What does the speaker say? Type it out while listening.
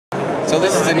So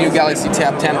this is the new Galaxy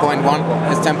Tab 10.1.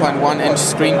 It's 10.1 inch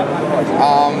screen.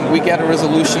 We get a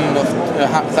resolution of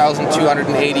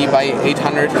 1280 by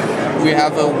 800. We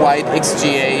have a wide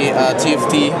XGA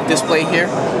TFT display here.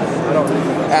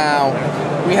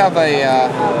 We have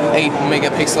a 8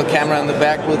 megapixel camera in the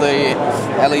back with a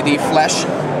LED flash.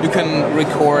 You can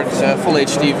record full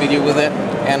HD video with it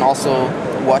and also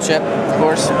watch it, of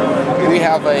course. We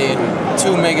have a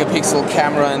 2 megapixel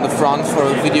camera in the front for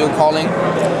video calling.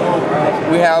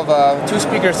 We have 2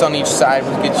 speakers on each side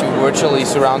which get you virtually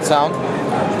surround sound.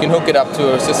 You can hook it up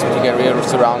to a system to get rid of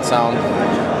surround sound.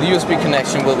 The USB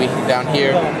connection will be down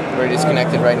here, where it is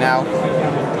connected right now.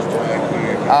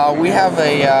 We have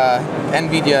a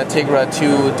NVIDIA Tegra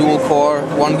 2 dual-core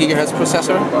 1 GHz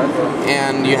processor,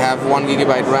 and you have 1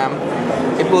 GB RAM.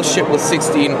 It will ship with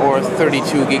 16 or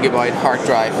 32 GB hard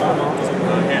drive.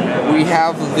 We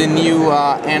have the new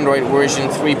Android version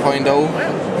 3.0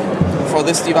 for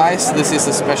this device. This is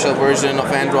a special version of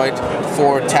Android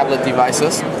for tablet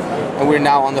devices. And we're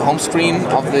now on the home screen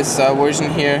of this version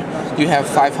here. You have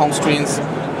 5 home screens.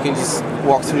 You can just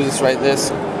walk through this right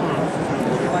this.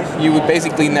 You would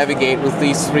basically navigate with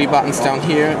these 3 buttons down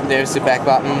here. There's the back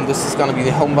button, this is going to be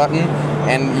the home button,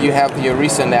 and you have your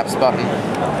recent apps button.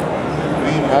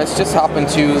 Let's just hop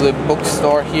into the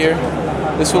bookstore here.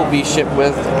 This will be shipped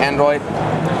with Android,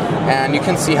 and you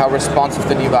can see how responsive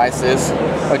the device is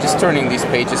by just turning these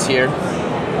pages here.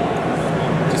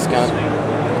 Just gonna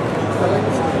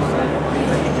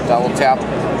double tap,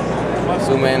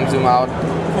 zoom in, zoom out.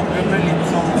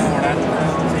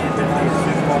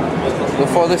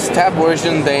 For this tab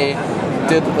version, they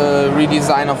did a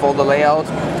redesign of all the layout.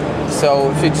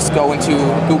 So if you just go into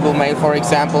Google Mail, for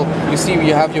example, you see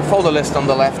you have your folder list on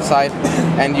the left side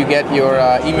and you get your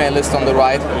email list on the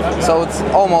right. So it's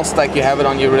almost like you have it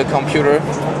on your real computer.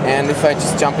 And if I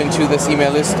just jump into this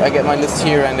email list, I get my list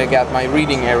here and I get my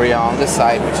reading area on this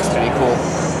side, which is pretty cool.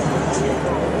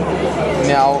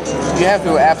 Now you have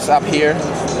your apps up here,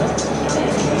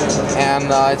 and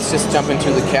let's just jump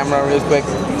into the camera real quick.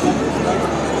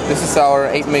 This is our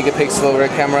 8 megapixel rear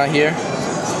camera here,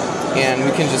 and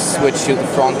we can just switch to the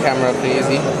front camera pretty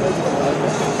easy.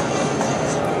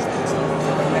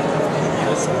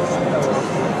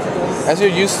 As you're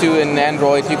used to in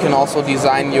Android, you can also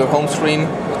design your home screen.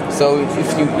 So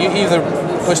if you either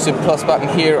push the plus button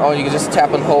here, or you can just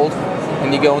tap and hold,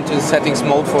 and you go into the settings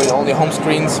mode for all your home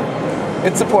screens.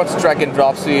 It supports drag and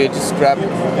drop, so you just grab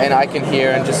an icon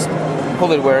here and just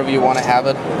pull it wherever you want to have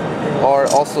it. Or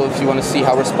also, if you want to see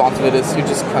how responsive it is, you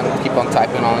just kind of keep on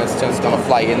typing on it. It's just going to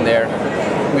fly in there.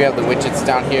 We have the widgets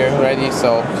down here ready,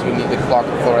 so if you need the clock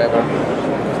forever,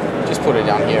 just put it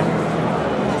down here.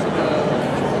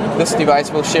 This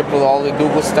device will ship with all the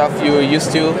Google stuff you're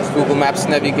used to: Google Maps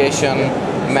navigation,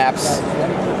 Maps,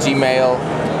 Gmail,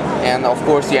 and of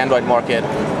course the Android market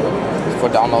for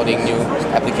downloading new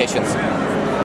applications.